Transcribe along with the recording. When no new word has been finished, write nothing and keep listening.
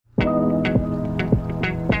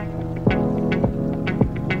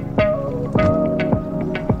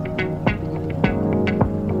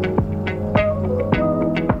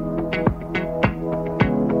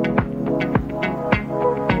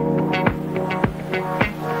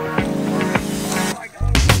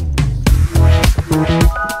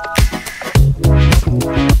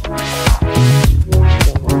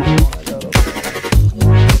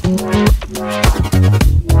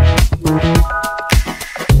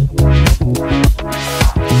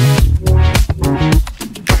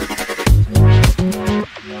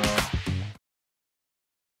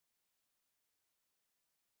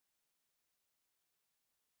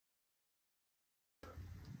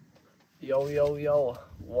Yo, yo, yo,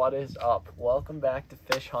 what is up? Welcome back to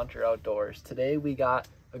Fish Hunter Outdoors. Today we got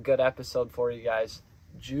a good episode for you guys.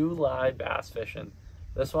 July bass fishing.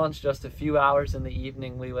 This one's just a few hours in the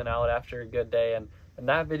evening. We went out after a good day, and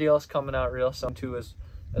that video is coming out real soon too, as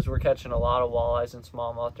we're catching a lot of walleyes and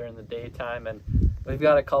smallmouth during the daytime, and we've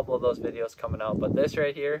got a couple of those videos coming out. But this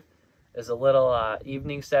right here is a little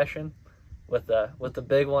evening session with the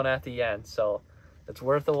big one at the end, so it's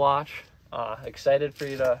worth a watch. Excited for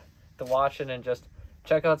you to watch it and just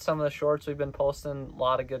check out some of the shorts we've been posting. A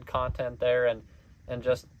lot of good content there, and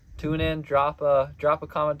just tune in, drop a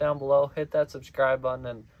comment down below, hit that subscribe button,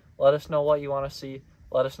 and let us know what you want to see.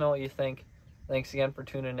 Let us know what you think. Thanks again for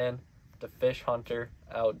tuning in to Fish Hunter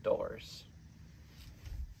Outdoors.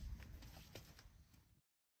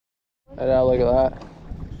 Yeah, look at that.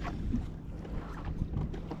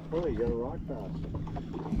 Oh, you got a rock bass.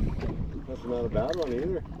 That's not a bad one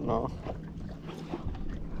either. No.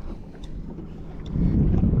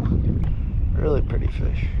 Really pretty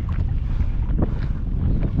fish.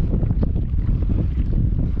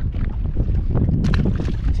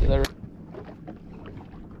 See there?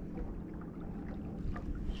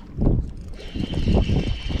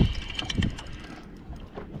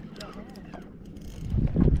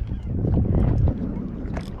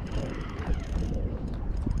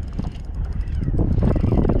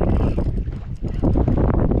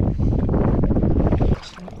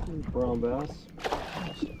 Brown bass.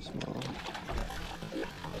 Small.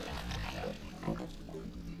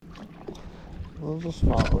 A little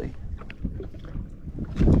smally.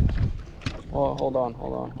 Oh, hold on.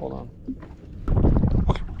 Well,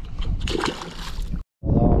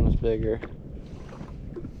 that one was bigger.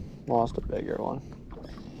 Lost a bigger one.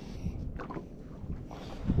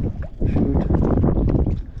 Shoot.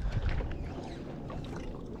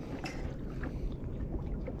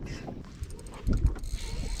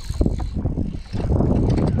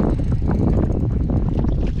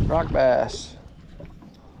 Rock bass.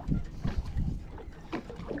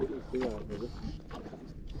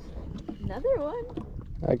 Another one?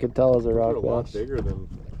 I could tell it was a rock They're a lot bass. bigger than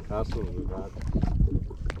past ones we've had.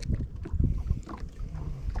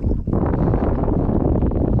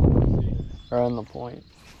 Right on the point.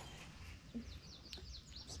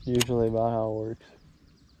 It's usually about how it works.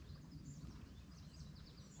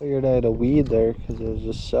 Figured I had a weed there because it was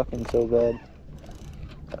just sucking so bad.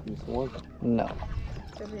 This one? No.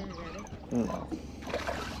 No.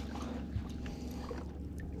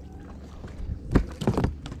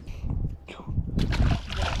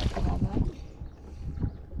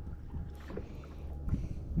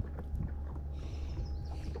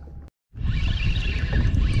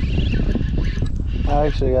 I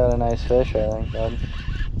actually got a nice fish, I think, bud.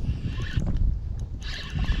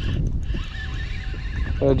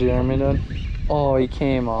 What did Jeremy do? Oh, he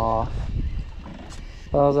came off.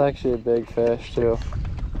 That was actually a big fish, too.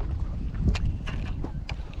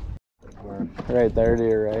 Where? Right there to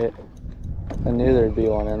your right. I knew there'd be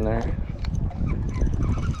one in there.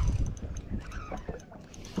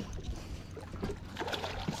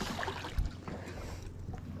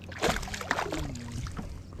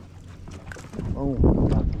 Oh,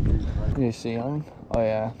 You see them? Oh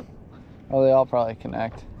yeah. Oh, they all probably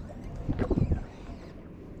connect.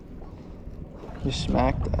 You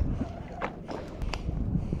smacked that.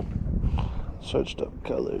 Switched up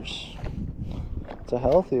colors. It's a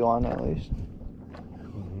healthy one at least.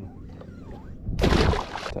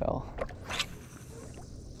 Tell.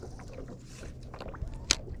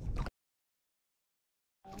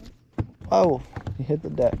 Oh, he hit the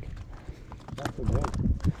deck. that's a good.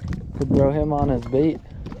 Could throw him on his bait.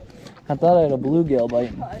 I thought I had a bluegill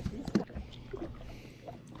biting.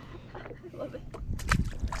 Love it.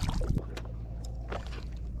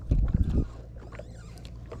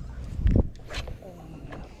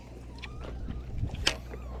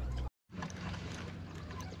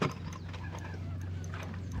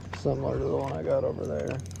 Similar to the one I got over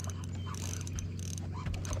there.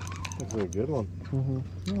 That's a good one.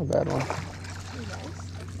 Not a bad one.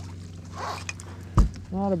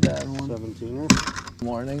 Not a bad one. 17er?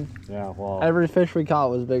 Morning. Yeah, well. Every fish we caught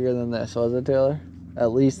was bigger than this, was it, Taylor?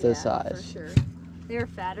 At least this size. For sure. They were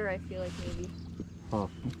fatter, I feel like, maybe. Huh.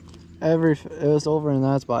 It was over in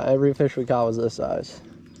that spot. Every fish we caught was this size.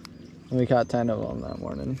 And we caught 10 of them that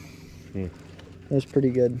morning. It was pretty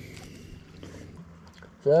good.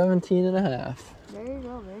 17 and a half. There you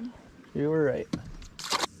go, babe. You were right.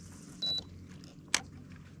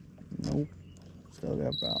 Nope. Still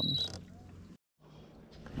got problems.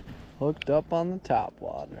 Hooked up on the top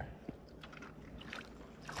water.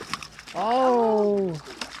 Oh!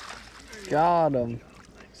 Got him.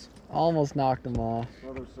 Almost knocked him off.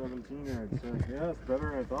 Another 17er, I'd say. Yeah, it's better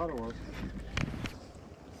than I thought it was.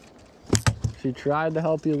 She tried to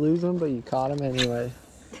help you lose him, but you caught him anyway.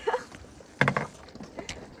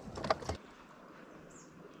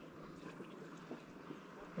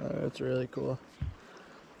 Oh, that's really cool.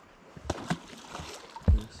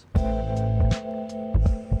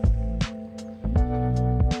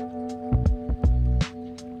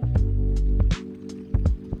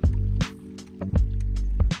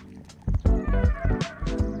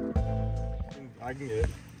 I can get it.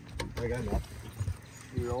 I got enough.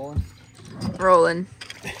 You rolling? Rolling.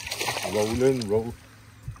 Roll.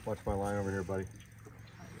 Watch my line over here, buddy.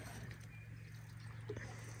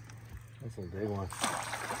 That's a big one.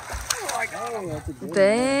 Oh, that's a big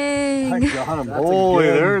Dang. one. I got him. That's a Holy,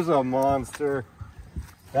 good one. there's a monster.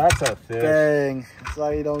 That's a fish. Dang. That's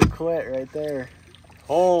why you don't quit right there.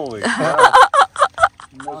 Holy crap.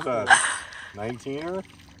 What's that? 19er?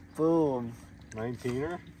 Boom.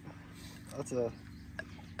 19er? That's a...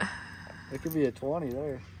 It could be a 20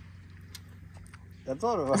 there. That's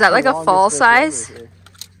not a... Is that like a fall size?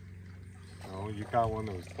 Oh, you caught one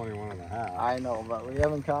that was 21 and a half. I know, but we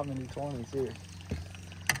haven't caught many 20s here.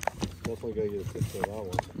 Definitely gotta get a picture of that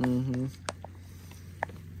one. Mm-hmm.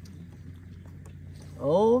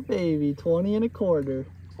 Oh, baby, 20 and a quarter.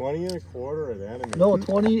 20 and a quarter at enemy. No,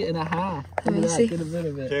 20 and a half. Let me Look at see. that, get a bit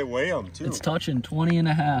of it. Okay, weigh them too. It's touching 20 and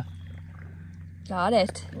a half. Got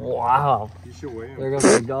it. Wow. You should weigh them. There goes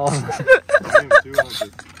the dog. Weigh 'em too,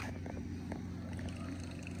 like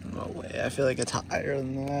No way, I feel like it's higher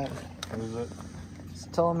than that. what is it? It's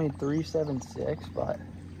telling me 376, but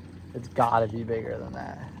it's gotta be bigger than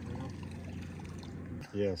that.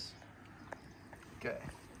 Yes. Okay.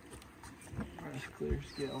 Where's clear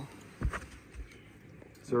scale?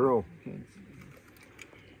 0. Can't see.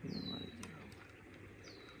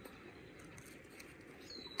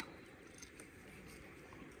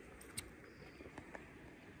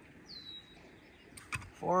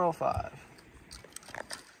 405.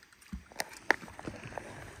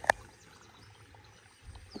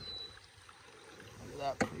 Look at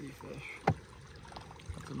that pretty fish.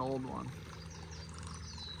 That's an old one.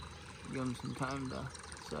 Give him some time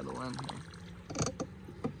to settle in here.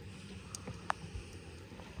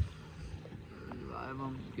 Revive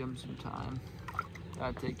him, give him some time.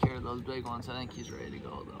 Gotta take care of those big ones. I think he's ready to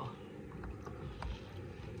go though.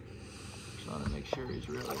 Just wanna make sure he's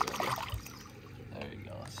really ready. There he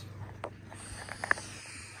goes.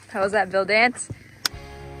 How was that, Bill Dance?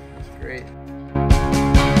 That's great.